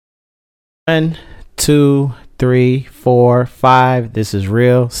1, 2, 3, 4, 5. This is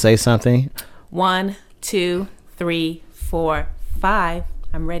real. Say something. 1, 2, 3, 4, 5.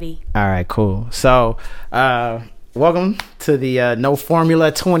 I'm ready. All right, cool. So, welcome to the No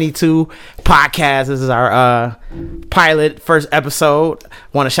Formula 22 podcast. This is our pilot first episode.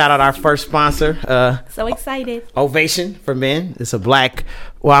 Want to shout out our first sponsor. So excited. Ovation for Men. It's a black,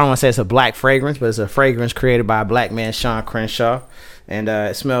 well, I don't want to say it's a black fragrance, but it's a fragrance created by a black man, Sean Crenshaw. And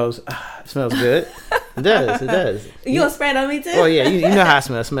it smells good. It does. You gonna spray it on me too? Oh yeah, you know how I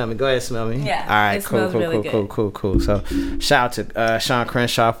smell. Smell me. Go ahead, smell me. Yeah. All right. It smells really good. Cool. So shout out to Sean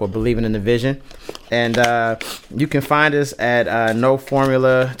Crenshaw for believing in the vision, and you can find us at No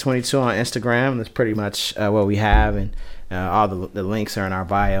Formula 22 on Instagram. That's pretty much what we have, and all the links are in our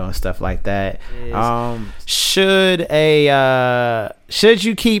bio and stuff like that. Should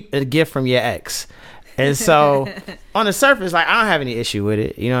you keep a gift from your ex? And so on the surface, like, I don't have any issue with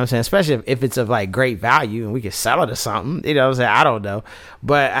it. You know what I'm saying? Especially if it's of like great value and we can sell it or something. You know what I'm saying? I don't know.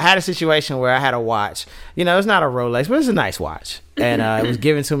 But I had a situation where I had a watch. You know, it's not a Rolex, but it's a nice watch. And it was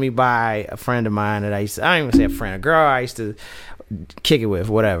given to me by a friend of mine that I don't even say a friend, a girl I used to kick it with,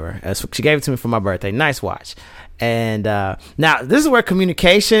 whatever. She gave it to me for my birthday. Nice watch. And now this is where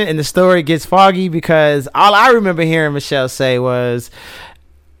communication and the story gets foggy, because all I remember hearing Michelle say was,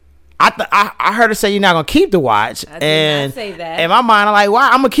 I heard her say you're not gonna keep the watch, I did not say that. In my mind, I'm like, why?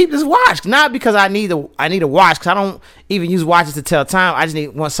 I'm gonna keep this watch, not because I need a watch, because I don't even use watches to tell time. I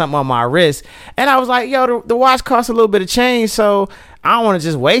just want something on my wrist. And I was like, yo, the watch costs a little bit of change, so I don't want to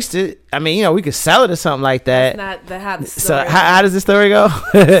just waste it. I mean, you know, we could sell it or something like that. That's not how the story So how does the story go?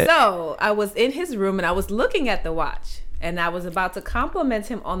 So I was in his room and I was looking at the watch, and I was about to compliment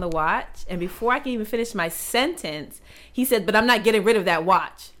him on the watch, and before I could even finish my sentence, he said, "But I'm not getting rid of that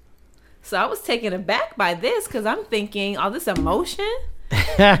watch." So I was taken aback by this, because I'm thinking all this emotion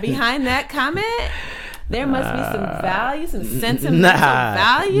behind that comment. There must be some value, some sentimental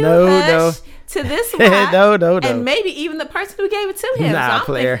value to this watch. No. And maybe even the person who gave it to him. So I'm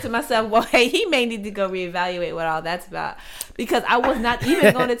player. thinking to myself, well, hey, he may need to go reevaluate what all that's about. Because I was not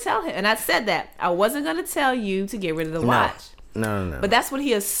even going to tell him. And I said that. I wasn't going to tell you to get rid of the watch. No. But that's what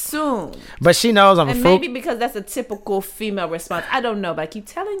he assumed. But she knows I'm a fool. Maybe because that's a typical female response. I don't know, but I keep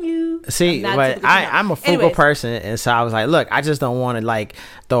telling you. See, but I'm a frugal person, and so I was like, look, I just don't want to like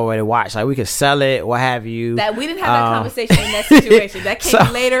throw away the watch. Like, we could sell it, what have you. That we didn't have that conversation in that situation. That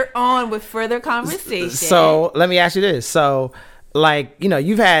came later on with further conversation. So let me ask you this. So, like, you know,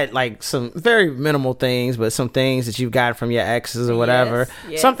 you've had like some very minimal things, but some things that you've got from your exes or whatever.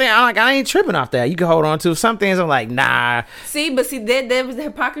 Yes. Something I ain't tripping off that. You can hold on to. Some things I'm like, nah. See, there was the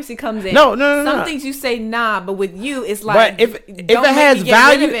hypocrisy comes in. No. Some things you say nah, but with you it's like, but if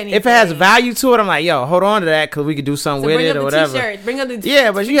it has value to it, I'm like, yo, hold on to that, because we could do something with it or whatever. T-shirt. Bring up the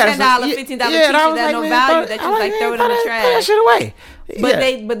yeah, but you got $10, $15 t-shirt that had no value, that you like throw it in the trash. Throw that shit away.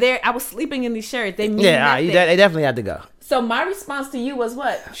 But I was sleeping in these shirts. They mean nothing. They definitely had to go. So my response to you was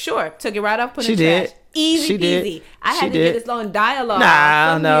what? Sure. Took it right off, put it in the trash. Did. Easy peasy. I had to get this long dialogue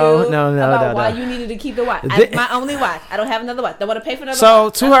about why you needed to keep the watch. My only watch. I don't have another watch. Don't want to pay for another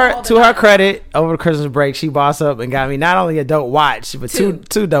watch. So to her credit, over the Christmas break, she bossed up and got me not only a dope watch, but two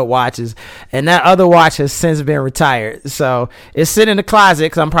dope watches. And that other watch has since been retired. So it's sitting in the closet,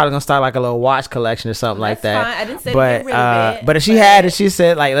 because I'm probably going to start like a little watch collection or something like that. Fine. I didn't say get rid of it. But if she had it, she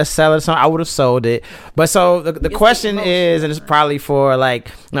said, like, let's sell it or something, I would have sold it. But so the question is, and it's probably for like,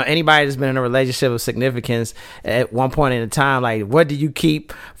 you know, anybody that's been in a relationship of significance at one point in time, like, what do you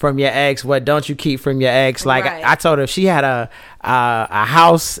keep from your ex? What don't you keep from your ex? Like, right. I told her, if she had a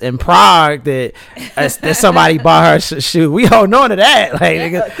house in Prague that somebody bought her shoe, we hold on to that.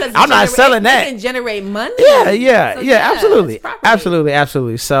 Like, I'm not selling that. It can generate money. Yeah, absolutely.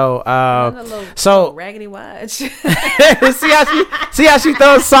 So, little raggedy watch. see how she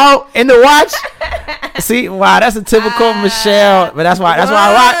throws salt in the watch. See, wow, that's a typical Michelle. But that's why I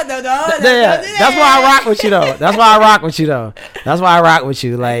rock. That's why I rock with you though. That's why I rock with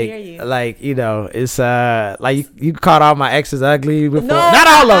you. Like, you know, it's like you caught all my exes ugly before. Not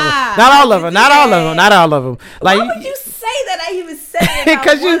all of them. Like, why would you say that? I even said it about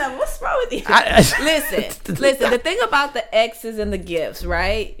one of them. What's wrong with you? Listen. The thing about the exes and the gifts,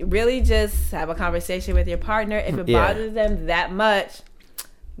 right? Really, just have a conversation with your partner. If it bothers them that much,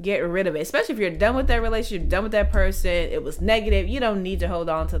 get rid of it. Especially if you're done with that relationship, done with that person, it was negative. You don't need to hold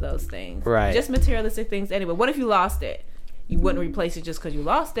on to those things. Right. Just materialistic things anyway. What if you lost it? You wouldn't replace it just because you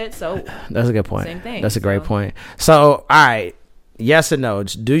lost it. So that's a good point. Same thing. That's a great point. So, all right, yes or no?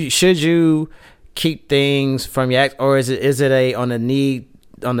 Should you keep things from your ex, or is it on a need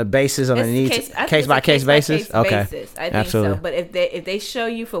on the basis on It's a need case by case basis. Okay, I think absolutely. so. But if they show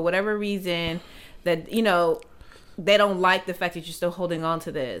you for whatever reason that they don't like the fact that you're still holding on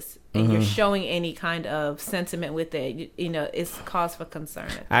to this and you're showing any kind of sentiment with it, it's cause for concern.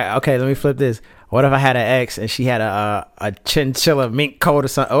 Okay, let me flip this. What if I had an ex and she had a chinchilla mink coat or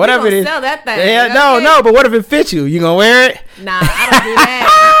something, or whatever it is? Sell that thing. Yeah, okay? no. But what if it fits you? You gonna wear it? Nah, I don't do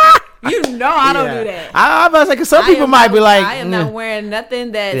that. I don't do that. I was like, some people might be like, I am not wearing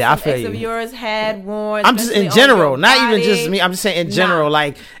nothing that some ex of yours had worn. I'm just in general, not even just me. I'm just saying in general,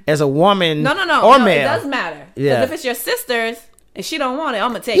 like as a woman, or male. It does matter. Yeah, if it's your sister's and she don't want it,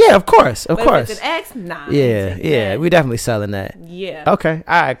 I'm gonna take it. Yeah, of course. If it's an ex, nah. Yeah, we definitely selling that. Yeah. Okay.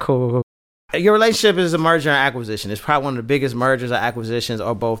 All right. Cool. Your relationship is a merger and acquisition. It's probably one of the biggest mergers or acquisitions,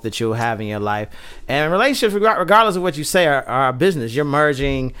 or both, that you'll have in your life. And relationships, regardless of what you say, are a business. You're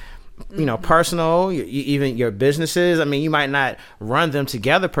merging, personal, even your businesses. I mean, you might not run them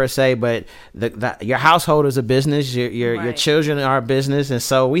together per se, but your household is a business. Your children are a business, and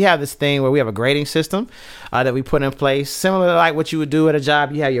so we have this thing where we have a grading system that we put in place, similar to like what you would do at a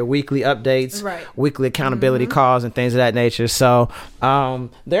job. You have your weekly updates, weekly accountability calls, and things of that nature. So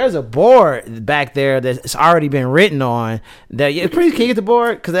there's a board back there that's already been written on. Can you get the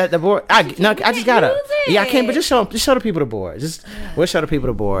board? Because the board, I just gotta. Yeah, I can't. But just show the people the board. We'll show the people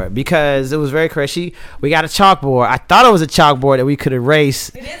the board because it was very correct. We got a chalkboard. I thought it was a chalkboard that we could erase.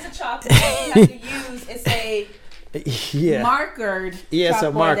 It is a chalkboard you have to use. It's a markered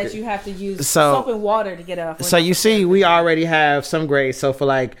chalkboard that you have to use soap and water to get it off. So you see, we already have some grades. So for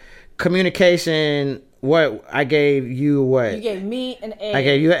like communication, what I gave you, what you gave me an A. I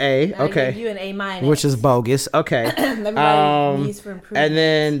gave you an A. Okay, I gave you an A-, which is bogus. Okay. Let me write these for improvement. And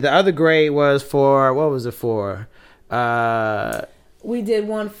then the other grade was for, what was it for? We did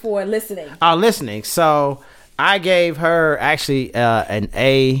one for listening. Oh, listening. So I gave her actually an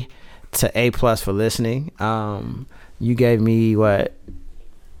A to A+ for listening. You gave me what?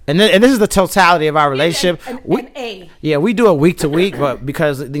 And this is the totality of our relationship. An A. Yeah, we do it week to week, but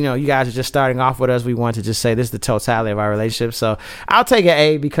because you guys are just starting off with us, we want to just say this is the totality of our relationship. So I'll take an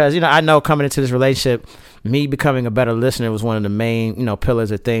A because I know coming into this relationship, me becoming a better listener was one of the main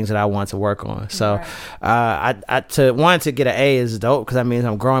pillars of things that I want to work on. So to get an A is dope because that means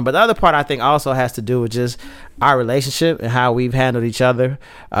I'm growing. But the other part I think also has to do with just our relationship and how we've handled each other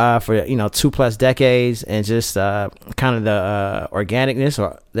for 2+ decades, and just kind of the organicness,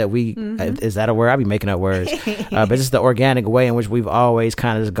 or that we is that a word? I be making up words, but just the organic way in which we've always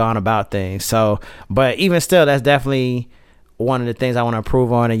kind of just gone about things. So, but even still, that's definitely one of the things I want to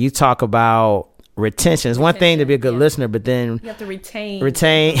improve on. And you talk about retention. It's one thing to be a good listener, but then you have to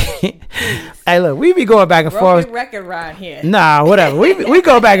retain. Hey, look, we be going back and forth. Record right here. Nah, whatever. We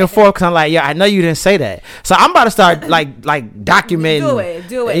go back and forth because I'm like, I know you didn't say that, so I'm about to start like documenting.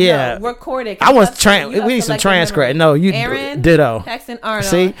 Do it. Yeah, no, record it. I want we need some transcript. No, you Aaron, ditto. Paxton Arnold.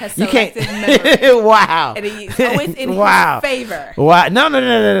 See, has you can't. Wow. And he's always in his favor. Wow. No.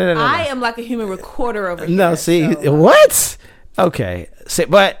 I am like a human recorder over here. No, see what? Okay.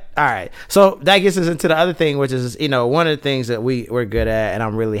 But all right, so that gets us into the other thing, which is one of the things that we're good at, and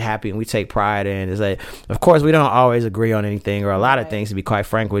I'm really happy and we take pride in, is that of course we don't always agree on anything, or a lot of things, to be quite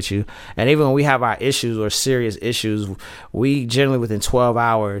frank with you. And even when we have our issues or serious issues, we generally within 12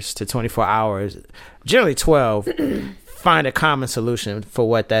 hours to 24 hours, generally 12, find a common solution for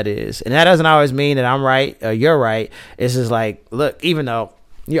what that is. And that doesn't always mean that I'm right or you're right. It's just like, look, even though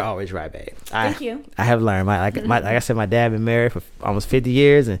you're always right, babe. Thank you. I have learned. Like I said, my dad been married for almost 50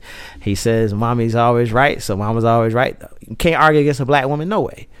 years, and he says mommy's always right, so mama's always right. You can't argue against a black woman, no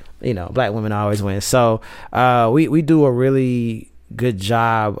way. Black women always win. So we do a really good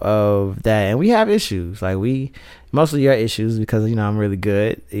job of that, and we have issues. Like mostly your issues, because I'm really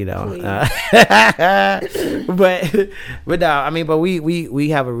good. But no, I mean, but we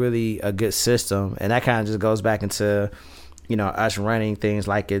have a good system, and that kind of just goes back into us running things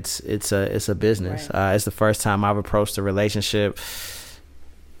like it's a business. Right. It's the first time I've approached a relationship,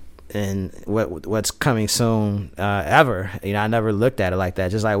 and what's coming soon ever. I never looked at it like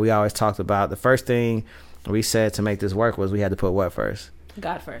that. Just like we always talked about, the first thing we said to make this work was we had to put what first?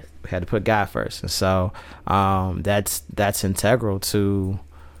 God first. We had to put God first, and so that's integral to.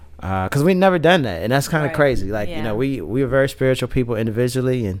 Because we've never done that, and that's kind of crazy. Like we are very spiritual people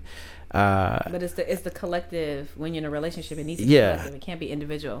individually, and. But it's the collective. When you're in a relationship, it needs to be collective. It can't be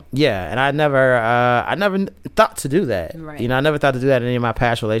individual. Yeah, and I never thought to do that. Right. I never thought to do that in any of my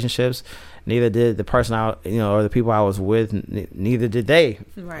past relationships. Neither did the person or the people I was with. Neither did they.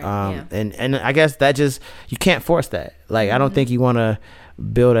 Right. And I guess that just, you can't force that. Like I don't think you want to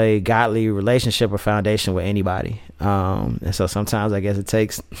build a godly relationship or foundation with anybody. And so sometimes I guess it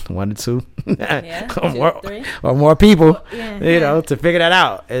takes one or two, or more people, to figure that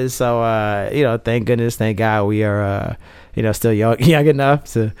out. And so, thank goodness, thank God we are, still young enough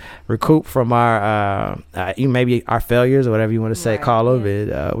to recoup from our, maybe our failures or whatever you want to say, call them.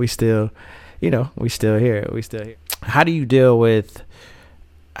 And we still here. How do you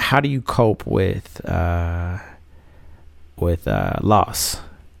cope with loss?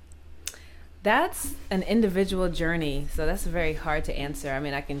 That's an individual journey, so that's very hard to answer. I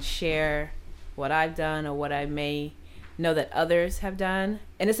mean, I can share what I've done or what I may know that others have done,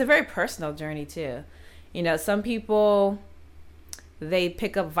 and it's a very personal journey too. Some people, they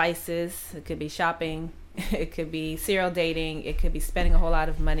pick up vices. It could be shopping, it could be serial dating, it could be spending a whole lot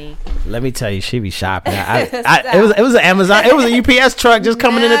of money. Let me tell you, she be shopping. It was an Amazon, it was a UPS truck just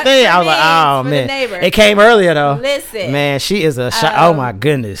coming in the thing. I was like, oh man, it came earlier though. Listen, man, she is a oh my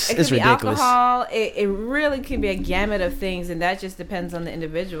goodness, it's ridiculous. Alcohol, it really can be a gamut of things, and that just depends on the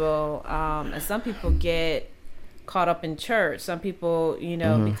individual. And some people get caught up in church. Some people,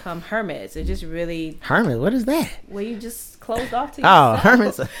 become hermits. It just really hermit. What is that? Well, you just closed off to yourself. Oh,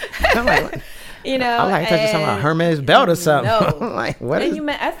 hermits. I'm like, I like to talk about Hermes belt or something. No. Like, what is?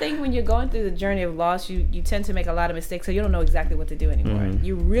 I think when you're going through the journey of loss, you tend to make a lot of mistakes, so you don't know exactly what to do anymore.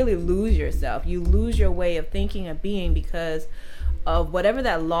 You really lose yourself. You lose your way of thinking and being because of whatever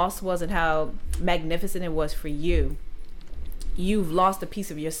that loss was and how magnificent it was for you. You've lost a piece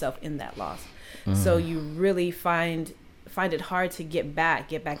of yourself in that loss. So you really find it hard to get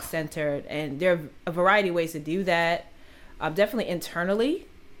back centered, and there are a variety of ways to do that. Definitely internally,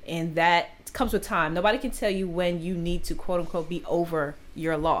 and that comes with time. Nobody can tell you when you need to quote unquote be over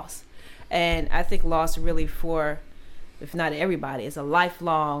your loss, and I think loss really, for if not everybody, is a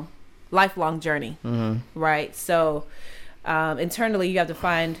lifelong journey, right? So internally you have to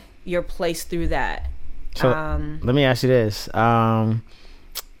find your place through that. So let me ask you this. One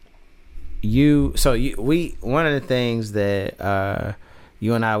of the things that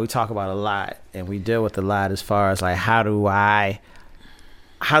you and I, we talk about a lot and we deal with a lot as far as like, how do I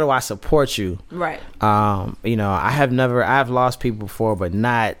support you? Right. I've lost people before, but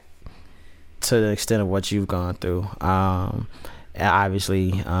not to the extent of what you've gone through.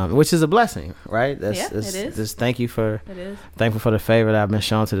 Obviously, which is a blessing, right? It is. Just thankful for the favor that I've been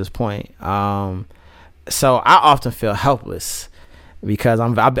shown to this point. So I often feel helpless because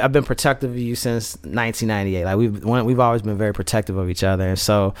I've been protective of you since 1998. Like we've always been very protective of each other, and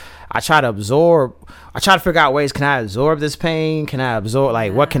so I try to figure out ways. Can I absorb this pain? Can I absorb,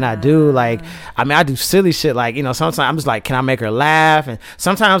 like, what can I do? Like, I mean, I do silly shit. Like, sometimes I'm just like, can I make her laugh? And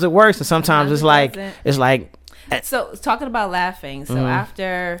sometimes it works, and sometimes it's like. So talking about laughing. So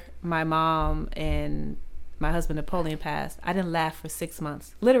after my mom and my husband Napoleon passed, I didn't laugh for 6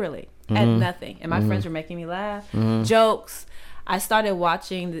 months, literally, at nothing. And my friends were making me laugh, jokes. I started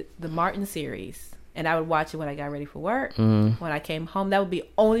watching the Martin series, and I would watch it when I got ready for work. When I came home, that would be the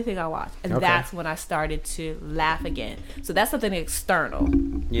only thing I watched, and that's when I started to laugh again. So that's something external,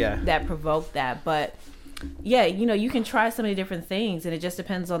 that provoked that. But yeah, you can try so many different things, and it just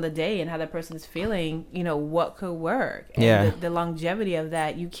depends on the day and how that person is feeling. What could work, and the longevity of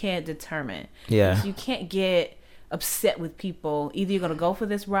that you can't determine. So you can't get upset with people. Either you're gonna go for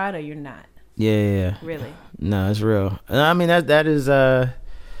this ride or you're not. Yeah. Really? No, it's real. I mean, that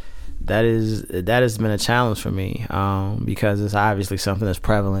has been a challenge for me, because it's obviously something that's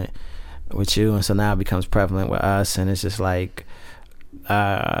prevalent with you, and so now it becomes prevalent with us, and it's just like,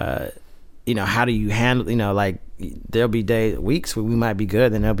 how do you handle? Like, there'll be weeks where we might be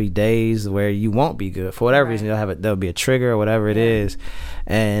good, then there'll be days where you won't be good for whatever reason. There'll be a trigger or whatever it is,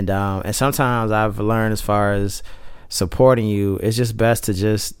 and sometimes I've learned, as far as supporting you, it's just best to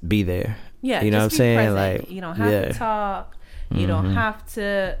just be there. Yeah, you know what I'm saying? Present. Like, you don't have to talk. You don't have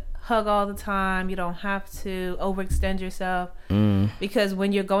to hug all the time. You don't have to overextend yourself, because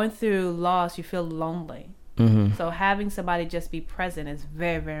when you're going through loss, you feel lonely. So having somebody just be present is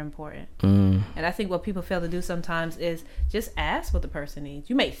very, very important. And I think what people fail to do sometimes is just ask what the person needs.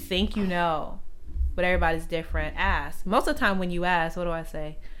 You may think but everybody's different. Ask. Most of the time when you ask, what do I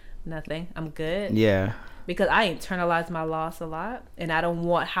say? Nothing. I'm good. Yeah. Because I internalize my loss a lot, and I don't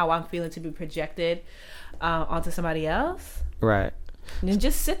want how I'm feeling to be projected onto somebody else. Right. And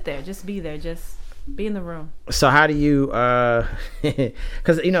just sit there, just be there, just be in the room. So how do you?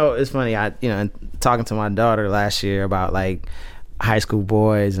 Because it's funny. I talking to my daughter last year about, like, high school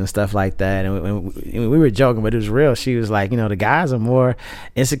boys and stuff like that, and we were joking, but it was real. She was like, the guys are more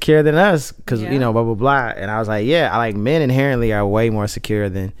insecure than us because blah blah blah. And I was like, I like men inherently are way more insecure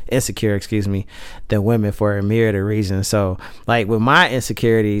than women for a myriad of reasons. So like with my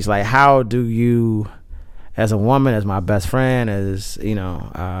insecurities, like how do you, as a woman, as my best friend, as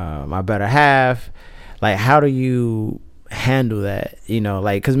my better half, like how do you handle that,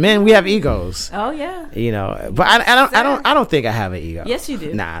 like, because men, we have egos. Oh yeah. But I don't think I have an ego. Yes, you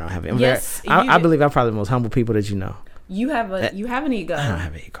do. Nah, I don't have it. I believe I'm probably the most humble people that you know. You have an ego. I don't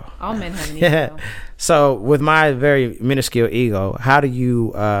have an ego. All men have an ego. So with my very minuscule ego, how do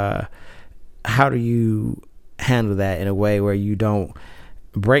you handle that in a way where you don't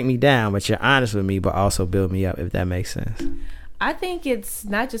break me down, but you're honest with me, but also build me up, if that makes sense? I think it's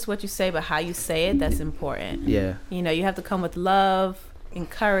not just what you say, but how you say it that's important. Yeah. You have to come with love,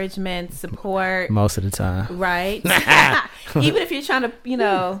 encouragement, support. Most of the time. Right? Even if you're trying to, put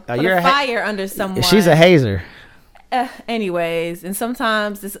a fire under someone. She's a hazer. Anyways, and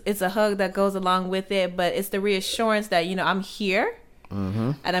sometimes it's a hug that goes along with it, but it's the reassurance that, I'm here,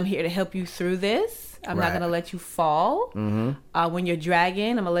 and I'm here to help you through this. I'm not going to let you fall. When you're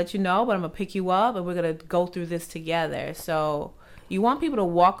dragging, I'm going to let you know, but I'm going to pick you up and we're going to go through this together. So you want people to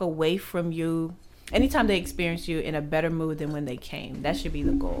walk away from you anytime they experience you in a better mood than when they came. That should be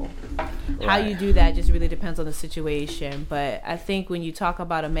the goal. Right. How you do that just really depends on the situation. But I think when you talk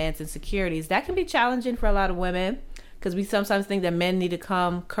about a man's insecurities, that can be challenging for a lot of women because we sometimes think that men need to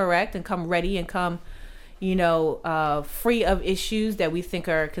come correct and come ready and come, free of issues that we think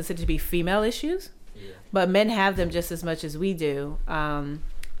are considered to be female issues. But men have them just as much as we do.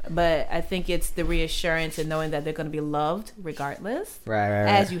 But I think it's the reassurance and knowing that they're going to be loved regardless, right.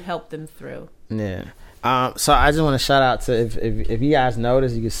 as you help them through. Yeah. So I just want to shout out to, if you guys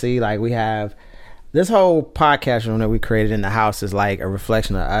notice, you can see like we have this whole podcast room that we created in the house is like a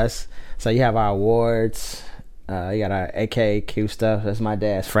reflection of us. So you have our awards. You got our AKQ stuff. That's my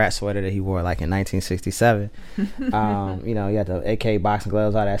dad's frat sweater that he wore like in 1967. You got the AK boxing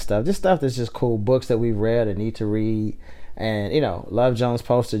gloves, all that stuff. Just stuff that's just cool. Books that we've read or need to read. And, Love Jones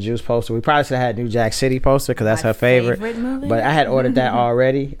poster, Juice poster. We probably should have had New Jack City poster because that's her favorite movie. But I had ordered that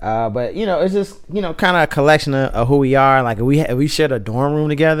already. But, it's just, kind of a collection of who we are. Like if we shared a dorm room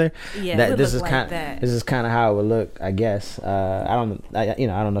together, this is kind of how it would look, I guess. I don't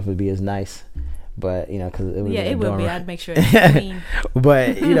know if it would be as nice. But because it would it would be. I'd make sure it's clean.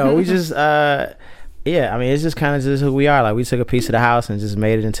 But we just it's just kind of just who we are. Like we took a piece of the house and just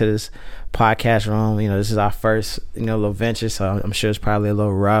made it into this podcast room. This is our first little venture, so I'm sure it's probably a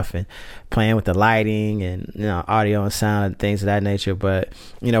little rough and playing with the lighting and audio and sound and things of that nature. But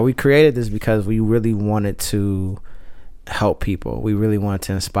we created this because we really wanted to help people. We really wanted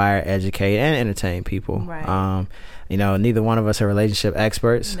to inspire, educate, and entertain people. Right. Neither one of us are relationship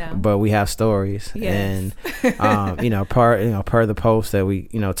experts, but we have stories. Yes. And per the post that we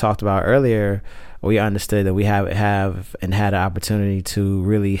talked about earlier, we understood that we have and had an opportunity to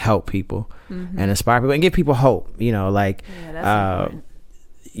really help people and inspire people and give people hope. That's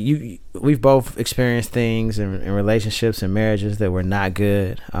we've both experienced things in relationships and marriages that were not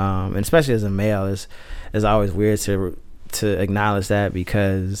good, and especially as a male, it's always weird to acknowledge that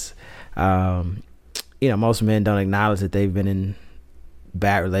because most men don't acknowledge that they've been in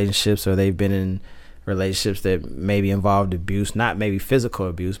bad relationships or they've been in relationships that maybe involved abuse, not maybe physical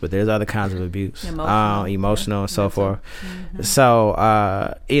abuse, but there's other kinds of abuse, emotional and so forth. So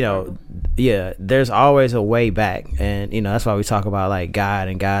there's always a way back, and that's why we talk about like God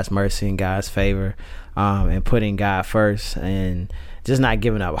and God's mercy and God's favor, and putting God first and just not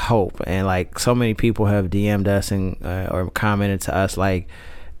giving up hope. And like so many people have DM'd us and or commented to us like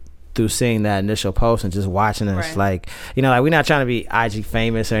through seeing that initial post and just watching us, like we're not trying to be IG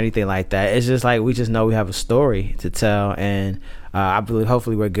famous or anything like that. It's just like we just know we have a story to tell, and I believe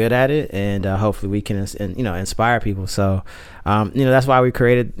hopefully we're good at it, and hopefully we can inspire people. So that's why we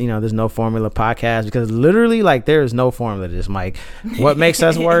created this No Formula podcast, because literally like there is no formula to this, Mike. What makes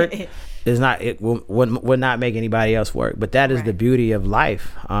us work is not, it would not make anybody else work, but that is the beauty of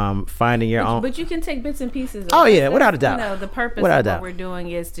life, finding your own. But you can take bits and pieces of without a doubt. The purpose of what we're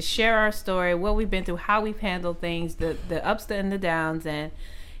doing is to share our story, what we've been through, how we've handled things, the ups and the downs, and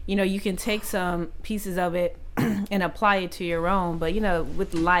you can take some pieces of it and apply it to your own. But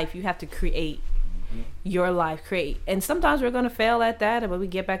with life, you have to create your life, and sometimes we're going to fail at that, but we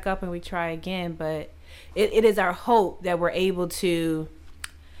get back up and we try again. But it is our hope that we're able to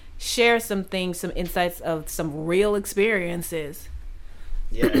share some things, some insights of some real experiences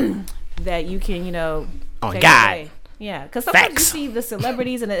that you can, on God. Away. Yeah, because sometimes you see the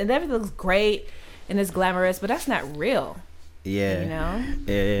celebrities and everything looks great and it's glamorous, but that's not real. Yeah. You know?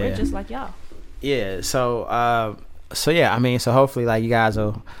 Yeah. We're just like y'all. Yeah. So yeah, I mean, so hopefully like you guys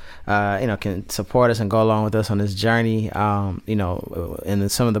will can support us and go along with us on this journey. And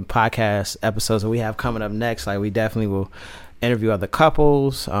some of the podcast episodes that we have coming up next, like we definitely will interview other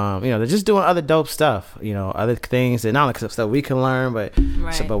couples. They're just doing other dope stuff, other things that not only stuff we can learn, but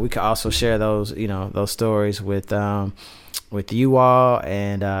but we can also share those, those stories with you all.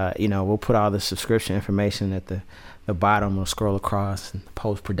 And we'll put all the subscription information at the bottom. We'll scroll across and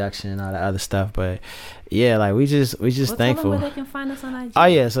post production and all the other stuff. But yeah, like we just thankful. Tell them where they can find us on IG. Oh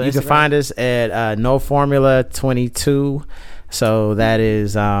yeah, so you can find us at No Formula 22. So that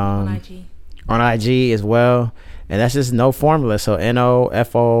is on IG as well, and that's just No Formula. So NOFORMULA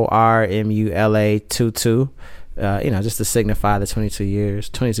 22. Just to signify the 22 years,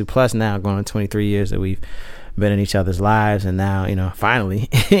 22 plus now, going on 23 years that we've been in each other's lives. And now finally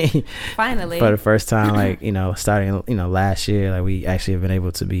for the first time, like starting last year, like we actually have been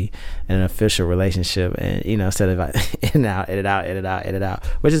able to be in an official relationship. And instead of edit out,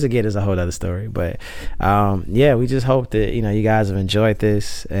 which is again is a whole other story. But we just hope that you guys have enjoyed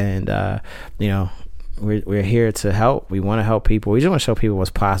this. And we're here to help. We want to help people. We just want to show people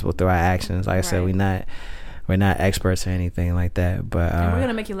what's possible through our actions. Like I said, we're not experts or anything like that, but and we're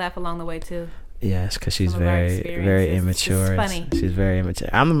gonna make you laugh along the way too. Yes, because she's very immature. It's funny. She's very immature.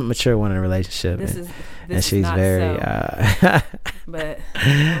 I'm the mature one in a relationship, and she's very. But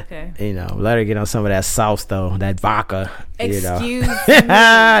okay. Let her get on some of that sauce though, that vodka. Excuse me.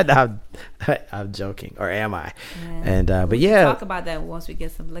 I'm joking, or am I? Yeah. And but we'll talk about that once we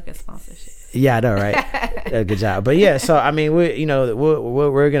get some liquor sponsorship. Yeah, I know, right? Good job. But yeah, so I mean,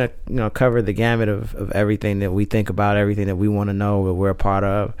 we're gonna cover the gamut of everything that we think about, everything that we want to know, that we're a part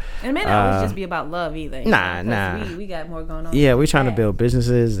of. And it may not always just be about love either. Nah. We got more going on. Yeah, we're trying to build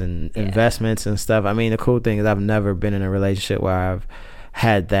businesses and investments and stuff. I mean, the cool thing is I've never been in a relationship where I've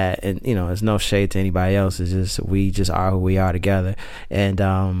had that, and it's no shade to anybody else. It's just we just are who we are together, and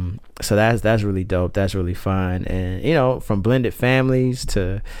so that's really dope. That's really fun, and from blended families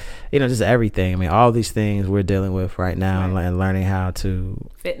to just everything. I mean, all these things we're dealing with right now, and learning how to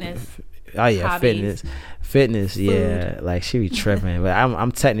fitness. Oh yeah, hobbies, fitness. food. Yeah, like she be tripping, but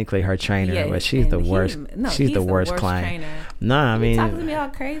I'm technically her trainer, but she's the worst. She's the worst client. Trainer. Nah, I mean, talking to me all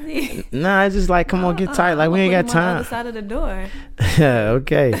crazy. Nah, it's just like, come on, get tight. Like we ain't got time. On the other side of the door.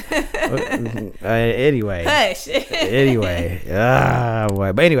 Okay. Anyway. Hush. Anyway.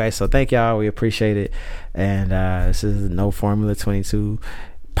 Boy. But anyway, so thank y'all. We appreciate it. And this is No Formula 22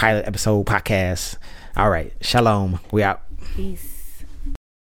 pilot episode podcast. All right. Shalom. We out. Peace.